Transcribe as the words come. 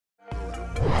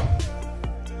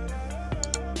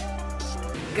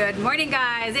Good morning,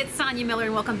 guys. It's Sonia Miller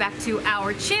and welcome back to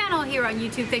our channel here on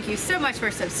YouTube. Thank you so much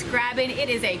for subscribing. It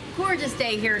is a gorgeous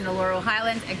day here in the Laurel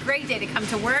Highlands, a great day to come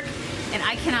to work, and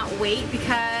I cannot wait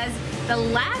because the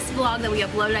last vlog that we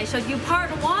uploaded, I showed you part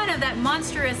one of that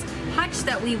monstrous hutch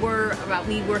that we were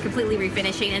completely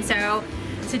refinishing, and so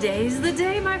today's the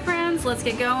day, my friends. Let's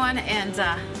get going and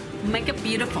make it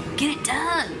beautiful. Get it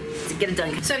done. Let's get it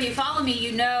done. So if you follow me,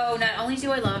 you know not only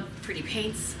do I love pretty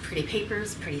paints, pretty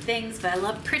papers, pretty things, but I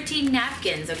love pretty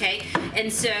napkins, okay?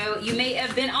 And so you may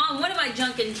have been on one of my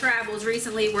Junkin' travels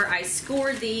recently where I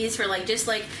scored these for just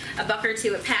like a buck or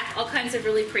two a pack, all kinds of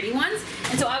really pretty ones.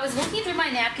 And so I was looking through my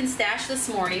napkin stash this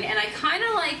morning and I kind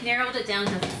of narrowed it down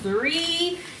to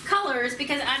 3 colors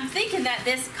because I'm thinking that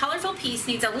this colorful piece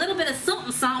needs a little bit of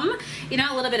something, you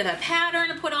know, a little bit of a pattern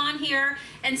to put on here.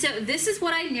 And so this is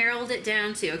what I narrowed it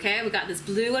down to, okay? We got this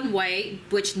blue and white,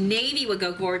 which navy would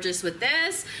go gorgeous with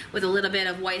this, with a little bit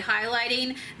of white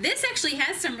highlighting. This actually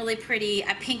has some really pretty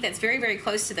pink that's very, very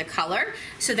close to the color.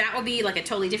 So that will be like a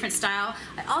totally different style.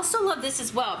 I also love this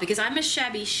as well because I'm a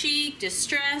shabby chic,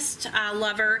 distressed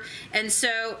lover. And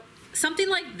so something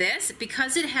like this,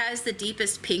 because it has the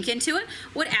deepest pink into it,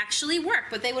 would actually work.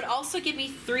 But they would also give me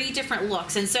 3 different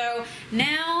looks. And so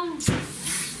now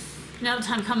the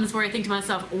time comes where I think to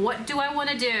myself, what do I want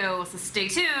to do? So stay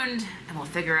tuned and we'll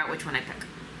figure out which one I pick.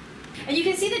 And you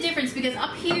can see the difference because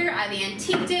up here I've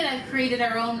antiqued it. I've created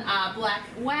our own black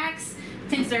wax,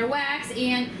 tinted our wax,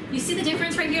 and you see the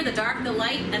difference right here, the dark, the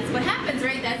light. That's what happens,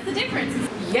 right? That's the difference.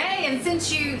 Yay! And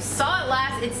since you saw it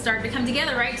last, it's starting to come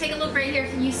together, right? Take a look right here.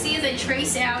 Can you see as I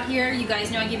trace out here? You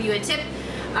guys know I give you a tip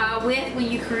with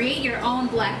when you create your own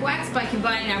black wax by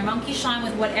combining our Monkey Shine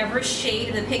with whatever shade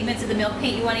of the pigments of the milk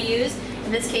paint you want to use.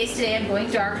 In this case today I'm going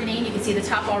darkening. You can see the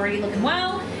top already looking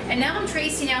well. And now I'm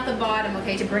tracing out the bottom,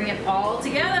 okay, to bring it all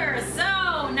together.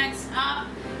 So next up,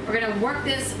 we're gonna work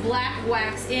this black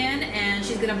wax in and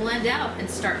she's gonna blend out and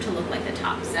start to look like the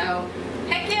top. So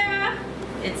heck yeah,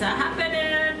 it's a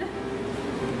happening.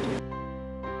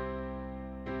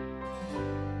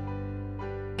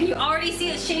 You already see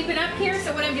it shaping up here.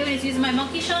 So what I'm doing is using my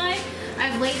Monkey Shine.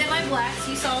 I've laid down my blacks.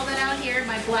 You saw that out here,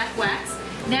 my black wax.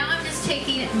 Now I'm just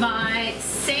taking my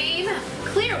same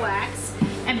clear wax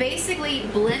and basically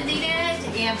blending it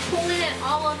and pulling it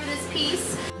all over this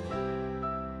piece.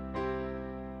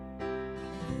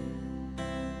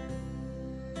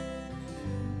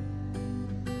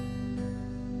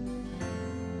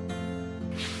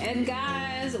 And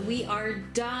guys, we are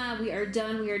done. We are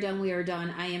done. We are done. We are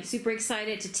done. I am super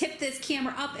excited to tip this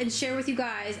camera up and share with you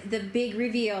guys the big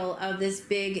reveal of this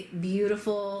big,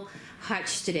 beautiful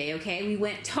hutch today, okay? We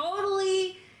went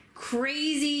totally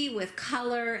crazy with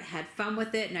color, had fun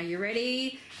with it. Now you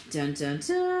ready? Dun, dun,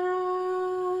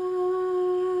 dun.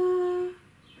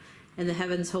 And the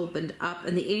heavens opened up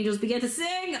and the angels began to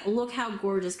sing. Look how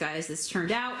gorgeous, guys, this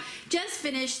turned out. Just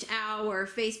finished our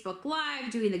Facebook Live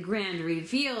doing the grand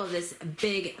reveal of this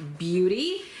big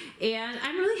beauty. And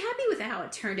I'm really happy with how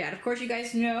it turned out. Of course, you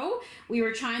guys know we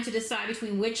were trying to decide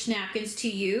between which napkins to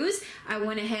use. I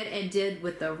went ahead and did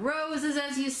with the roses,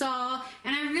 as you saw.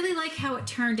 And I really like how it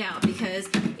turned out because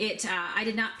I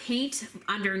did not paint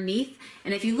underneath.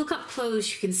 And if you look up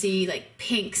close, you can see like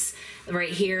pinks right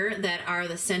here that are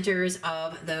the centers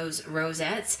of those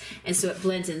rosettes. And so it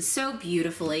blends in so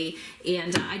beautifully.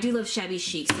 And I do love shabby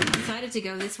chic, so I decided to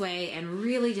go this way and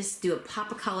really just do a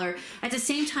pop of color. At the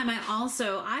same time,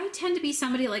 I tend to be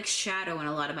somebody like shadow in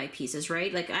a lot of my pieces,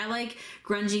 right? Like I like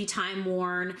grungy, time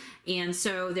worn, and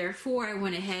so therefore I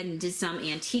went ahead and did some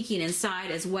antiquing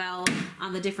inside as well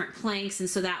on the different planks, and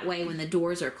so that way when the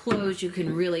doors are closed you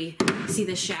can really see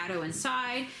the shadow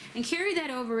inside and carry that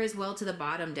over as well to the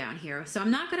bottom down here. So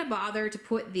I'm not going to bother to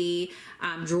put the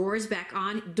doors back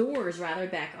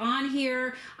on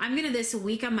here. I'm going to this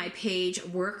week on my page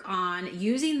work on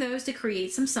using those to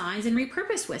create some signs and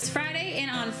repurpose with. It's Friday, and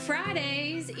on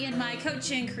Fridays in my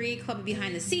Coach and Create Club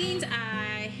behind the scenes,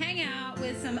 I hang out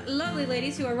with some lovely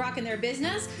ladies who are rocking their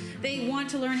business. They want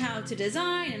to learn how to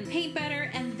design and paint better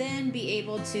and then be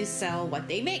able to sell what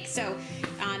they make. So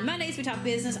on Mondays we talk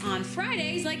business. On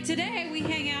Fridays, like today, we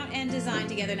hang out and design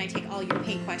together and I take all your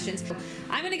paint questions.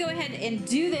 I'm going to go ahead and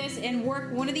do this and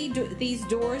work one of these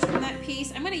doors from that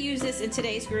piece. I'm going to use this in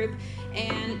today's group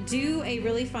and do a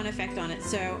really fun effect on it.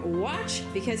 So watch,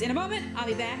 because in a moment I'll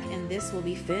be back and this will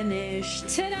be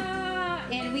finished. Ta-da!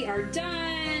 And we are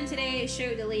done. Today I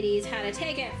showed the ladies how to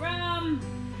take it from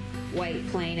white,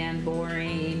 plain and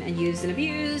boring, and used and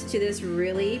abused, to this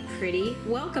really pretty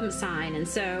welcome sign. And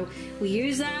so we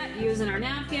use that, using our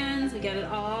napkins, we get it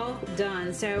all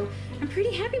done. So I'm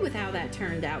pretty happy with how that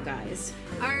turned out, guys.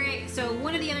 All right, so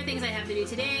one of the other things I have to do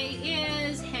today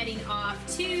is heading off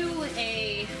to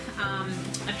a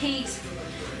paint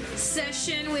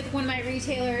session with one of my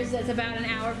retailers that's about an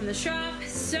hour from the shop.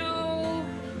 So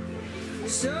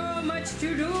much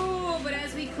to do, but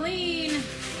as we clean,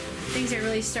 things are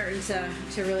really starting to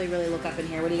really look up in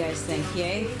here. What do you guys think?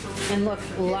 Yay? And look,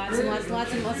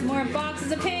 lots more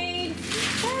boxes of paint.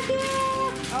 Heck yeah!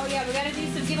 Oh yeah, we gotta do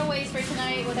some giveaways for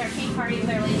tonight with our paint party with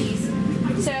our ladies.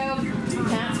 So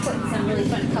Matt's putting some really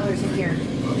fun colors in here.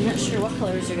 I'm not sure what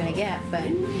colors you're gonna get, but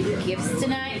gifts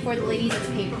tonight for the ladies at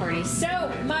the paint party.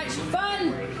 So much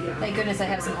fun! Thank goodness I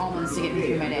have some almonds to get me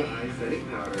through my day.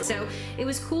 So it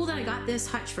was cool that I got this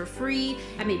Hutch for free.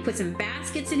 I mean, put some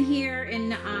baskets in here,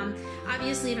 and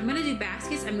obviously if I'm gonna do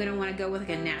baskets, I'm gonna wanna go with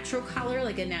like a natural color,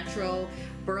 like a natural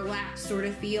burlap sort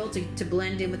of feel to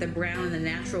blend in with the brown and the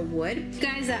natural wood. You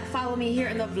guys that follow me here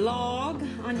in the vlog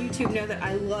on YouTube know that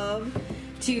I love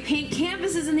to paint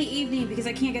canvases in the evening because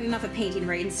I can't get enough of painting,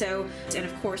 right? And so, and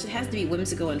of course it has to be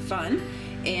whimsical and fun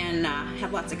and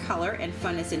have lots of color and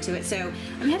funness into it. So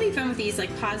I'm having fun with these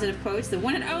like positive quotes, the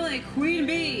one and only Queen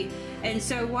Bee. And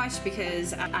so watch,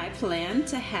 because I plan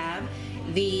to have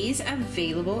these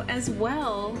available as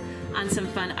well on some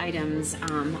fun items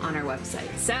on our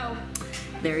website. So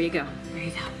there you go. There you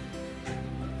go.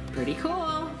 Pretty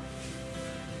cool.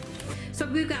 So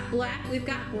we've got black, we've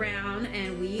got brown,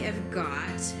 and we have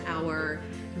got our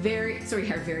very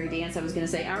berry dance. Look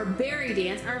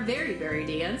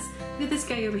at this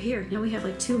guy over here. Now we have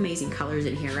like two amazing colors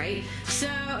in here, right? So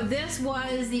this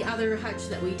was the other Hutch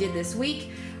that we did this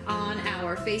week on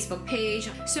our Facebook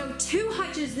page. So 2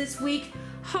 Hutches this week.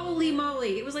 Holy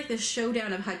moly, it was like the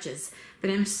showdown of Hutches. But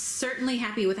I'm certainly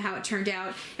happy with how it turned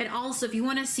out. And also, if you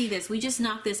want to see this, we just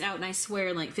knocked this out, and I swear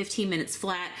in like 15 minutes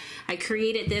flat. I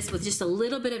created this with just a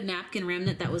little bit of napkin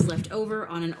remnant that was left over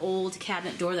on an old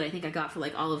cabinet door that I think I got for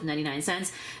like all of 99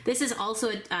 cents. This is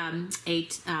also a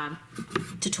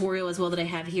tutorial as well that I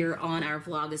have here on our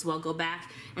vlog as well. Go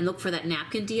back and look for that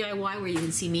napkin DIY where you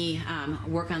can see me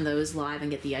work on those live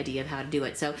and get the idea of how to do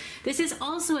it. So this is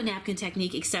also a napkin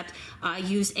technique, except I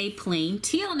used a plain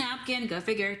teal napkin. Go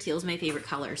figure, teal's my favorite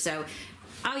color. So,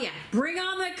 oh yeah, bring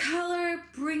on the color,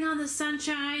 bring on the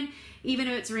sunshine. Even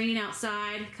if it's raining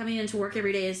outside, coming into work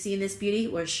every day and seeing this beauty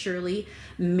will surely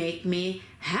make me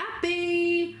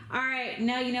happy. All right,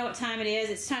 now you know what time it is.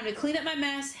 It's time to clean up my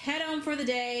mess, head home for the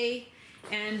day,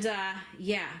 and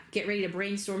yeah, get ready to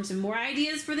brainstorm some more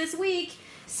ideas for this week.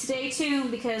 Stay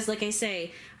tuned, because like I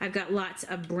say, I've got lots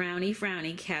of brownie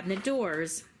frowny cabinet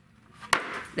doors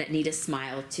that need a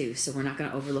smile too, so we're not going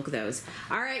to overlook those.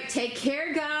 All right, take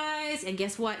care, guys. And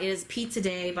guess what? It is pizza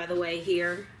day, by the way,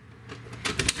 here.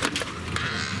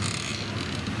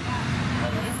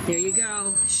 There you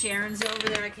go. Sharon's over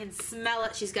there. I can smell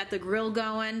it. She's got the grill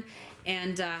going.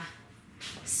 And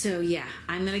so yeah,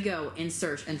 I'm going to go and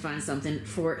search and find something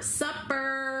for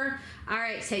supper. All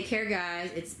right, take care,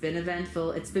 guys. It's been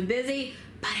eventful. It's been busy,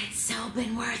 but it's so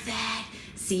been worth it.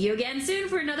 See you again soon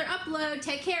for another upload.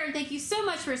 Take care, and thank you so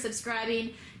much for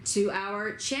subscribing to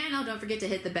our channel. Don't forget to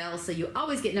hit the bell so you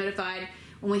always get notified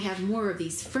when we have more of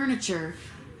these furniture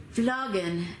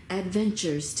vlogging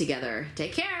adventures together.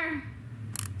 Take care.